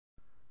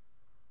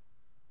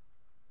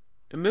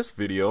In this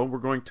video, we're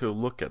going to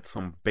look at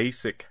some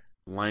basic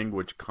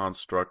language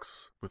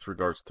constructs with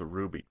regards to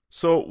Ruby.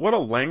 So what a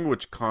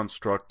language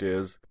construct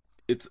is,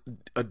 it's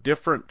a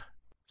different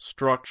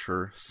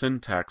structure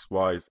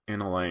syntax-wise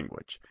in a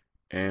language,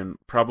 and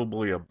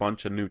probably a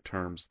bunch of new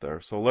terms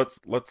there. So let's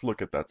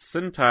look at that.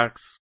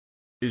 Syntax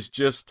is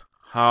just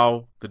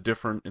how the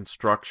different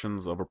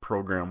instructions of a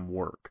program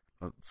work.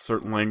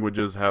 Certain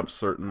languages have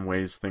certain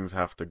ways things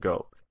have to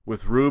go.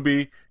 With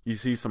Ruby, you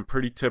see some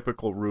pretty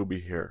typical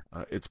Ruby here.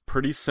 It's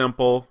pretty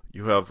simple.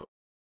 You have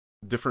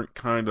different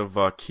kind of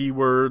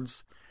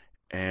keywords,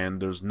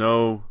 and there's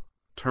no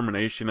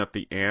termination at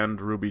the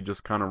end. Ruby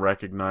just kind of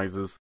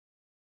recognizes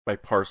by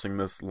parsing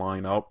this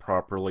line out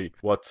properly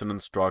what's an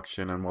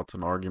instruction and what's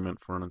an argument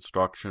for an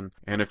instruction.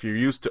 And if you're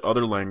used to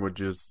other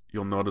languages,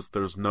 you'll notice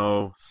there's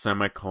no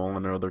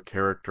semicolon or other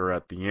character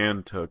at the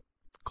end to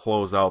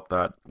close out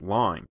that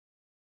line.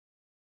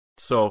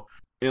 So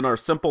in our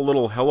simple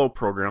little hello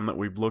program that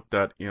we've looked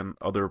at in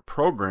other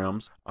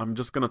programs, I'm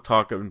just going to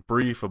talk in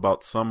brief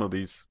about some of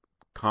these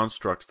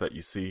constructs that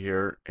you see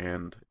here,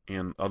 and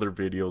in other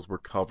videos we'll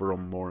cover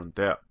them more in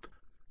depth.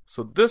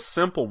 So this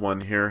simple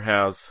one here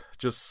has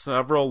just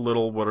several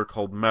little what are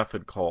called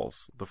method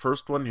calls. The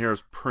first one here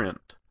is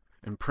print.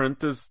 And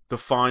print is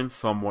defined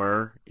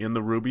somewhere in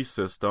the Ruby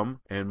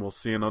system, and we'll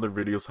see in other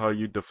videos how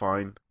you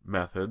define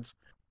methods.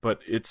 But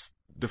it's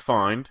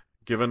defined,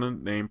 given a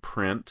name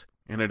print,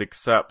 and it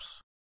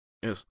accepts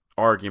its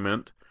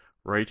argument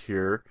right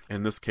here.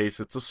 In this case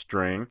it's a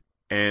string,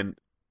 and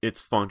its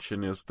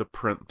function is to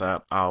print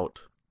that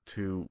out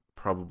to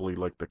probably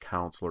like the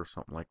council or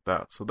something like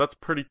that. So that's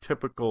pretty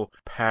typical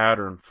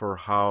pattern for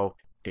how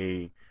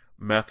a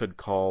method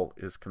call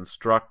is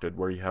constructed,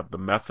 where you have the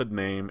method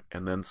name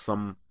and then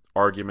some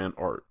argument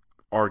or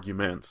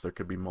arguments. There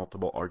could be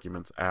multiple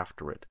arguments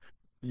after it.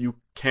 You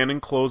can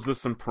enclose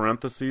this in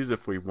parentheses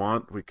if we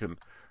want. We can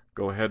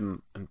go ahead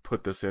and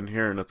put this in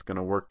here, and it's going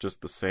to work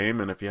just the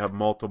same. And if you have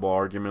multiple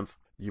arguments,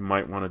 you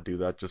might want to do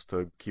that just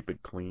to keep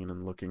it clean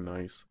and looking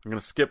nice. I'm going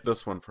to skip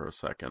this one for a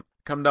second.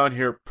 Come down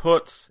here.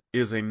 Puts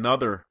is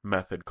another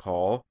method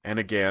call, and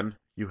again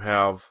you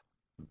have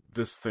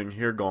this thing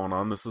here going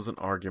on. This is an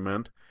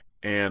argument,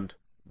 and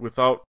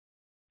without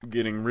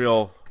getting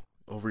real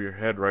over your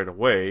head right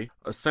away,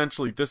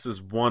 essentially this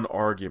is one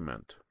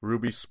argument.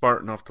 Ruby's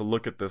smart enough to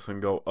look at this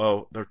and go,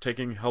 oh, they're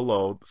taking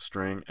hello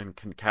string and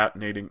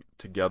concatenating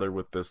together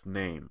with this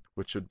name,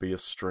 which would be a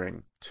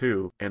string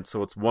too, and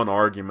so it's one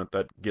argument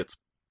that gets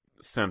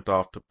sent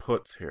off to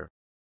puts here.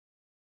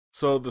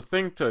 So the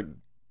thing to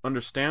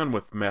understand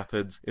with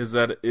methods is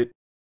that it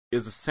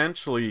is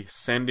essentially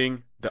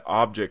sending the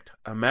object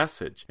a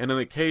message, and in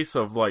the case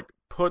of like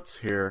puts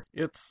here,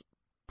 it's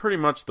pretty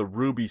much the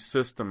Ruby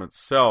system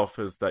itself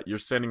is that you're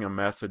sending a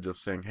message of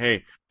saying,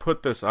 hey,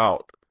 put this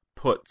out,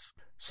 puts.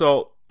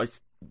 So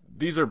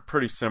these are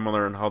pretty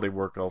similar in how they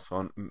work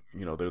also.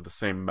 They're the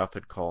same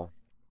method call.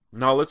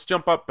 Now let's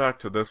jump up back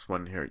to this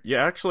one here. You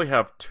actually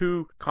have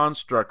two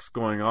constructs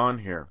going on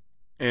here.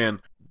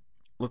 And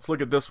let's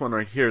look at this one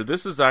right here.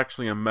 This is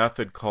actually a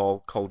method call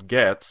called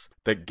gets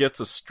that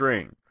gets a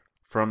string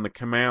from the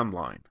command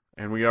line.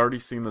 And we already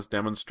seen this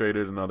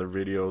demonstrated in other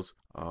videos.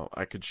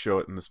 I could show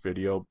it in this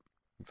video.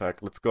 In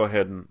fact, let's go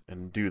ahead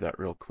and do that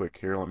real quick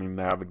here. Let me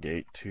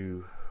navigate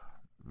to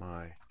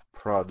my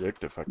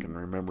project if I can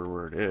remember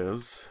where it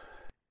is.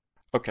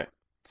 Okay,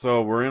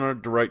 so we're in our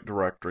right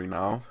directory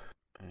now,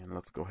 and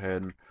let's go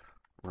ahead and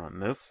run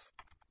this.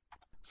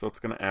 So it's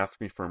going to ask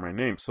me for my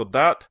name. So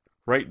that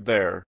right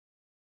there,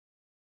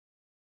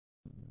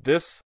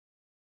 this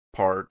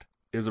part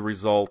is a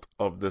result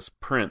of this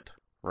print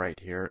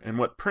right here. And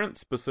what print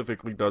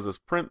specifically does is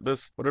print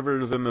this, whatever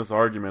is in this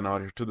argument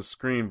out here to the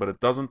screen, but it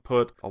doesn't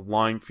put a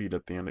line feed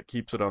at the end. It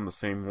keeps it on the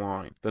same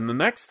line. Then the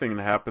next thing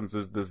that happens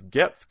is this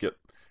gets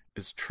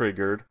is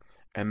triggered,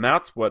 and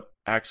that's what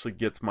actually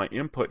gets my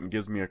input and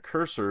gives me a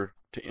cursor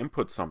to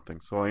input something.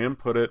 So I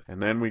input it, and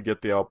then we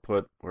get the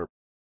output where it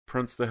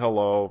prints the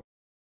hello.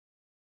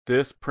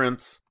 This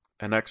prints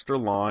an extra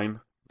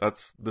line.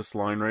 That's this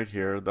line right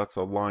here. That's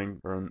a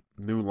line or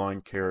a new line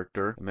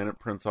character, and then it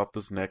prints off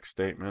this next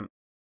statement.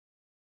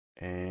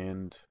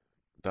 And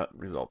that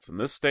results in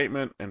this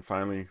statement, and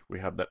finally we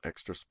have that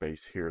extra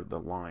space here, the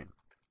line.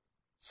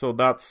 So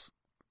that's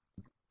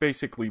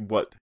basically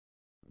what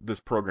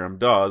this program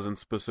does, and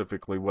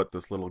specifically what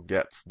this little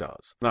gets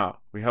does. Now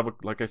we have,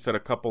 like I said, a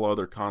couple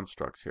other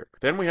constructs here.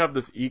 Then we have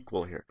this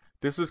equal here.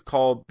 This is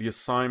called the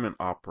assignment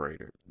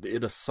operator.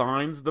 It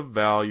assigns the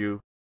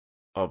value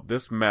of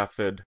this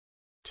method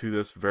to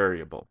this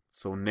variable.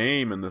 So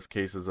name in this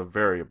case is a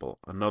variable,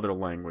 another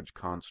language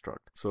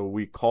construct. So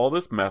we call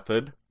this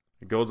method.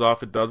 It goes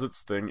off, it does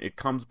its thing, it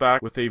comes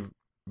back with a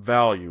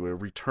value,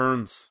 it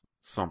returns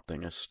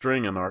something, a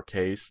string in our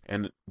case,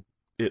 and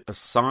it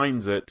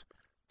assigns it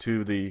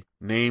to the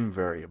name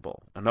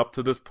variable. And up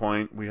to this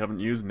point we haven't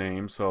used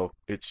name, so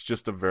it's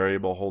just a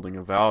variable holding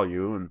a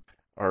value, and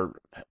are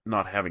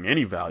not having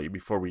any value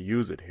before we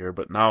use it here,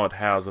 but now it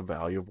has a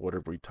value of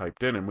whatever we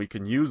typed in, and we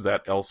can use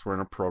that elsewhere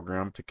in a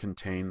program to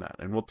contain that.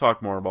 And we'll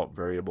talk more about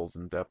variables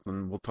in depth,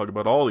 and we'll talk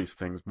about all these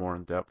things more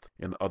in depth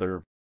in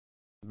other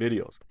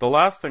videos. The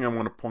last thing I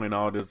want to point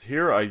out is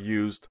here I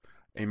used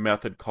a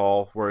method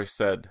call where I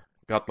said,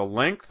 got the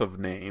length of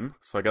name,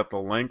 so I got the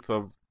length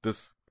of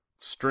this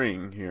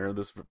string here,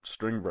 this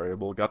string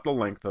variable, got the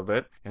length of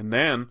it, and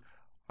then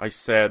I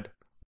said,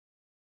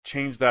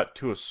 change that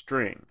to a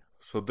string.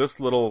 So this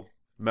little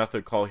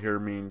method call here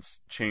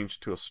means change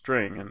to a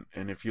string,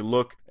 and if you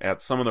look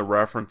at some of the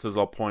references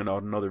I'll point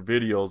out in other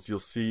videos, you'll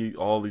see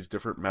all these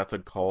different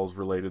method calls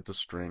related to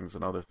strings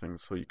and other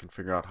things, so you can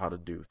figure out how to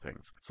do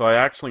things. So I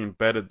actually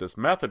embedded this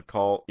method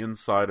call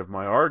inside of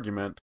my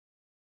argument,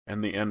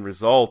 and the end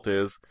result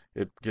is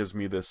it gives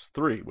me this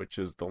 3, which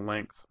is the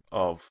length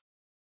of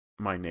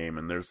my name,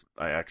 and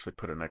I actually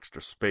put an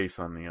extra space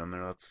on the end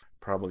there. That's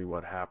probably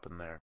what happened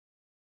there.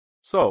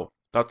 So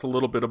that's a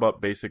little bit about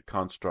basic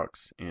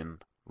constructs in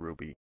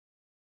Ruby.